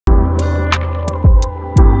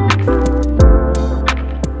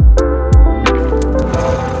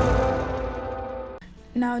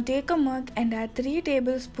Now take a mug and add 3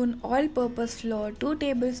 tablespoons all-purpose flour, 2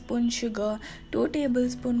 tablespoons sugar, 2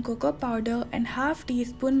 tablespoons cocoa powder and half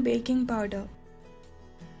teaspoon baking powder.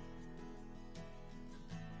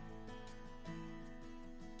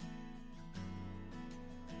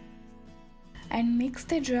 And mix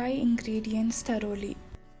the dry ingredients thoroughly.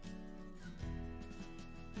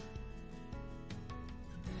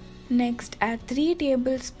 Next, add 3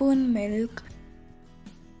 tablespoons milk,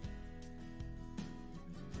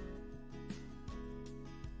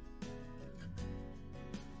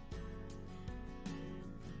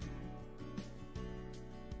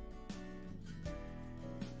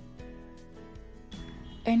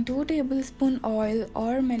 and 2 tablespoons oil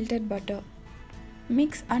or melted butter.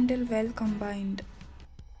 Mix until well combined.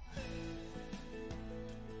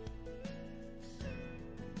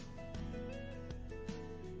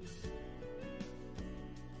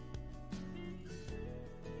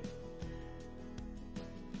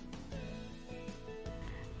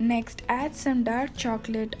 Next, add some dark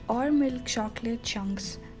chocolate or milk chocolate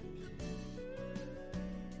chunks.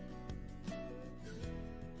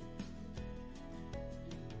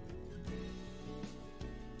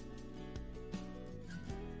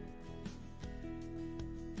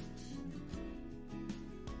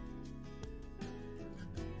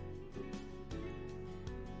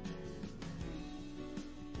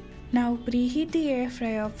 Now preheat the air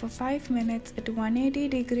fryer for 5 minutes at 180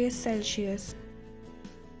 degrees Celsius.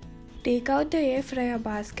 Take out the air fryer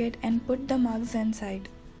basket and put the mugs inside.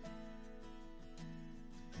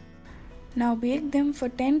 Now bake them for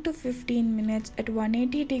 10 to 15 minutes at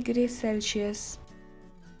 180 degrees Celsius.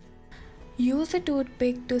 Use a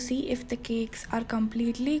toothpick to see if the cakes are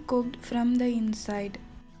completely cooked from the inside.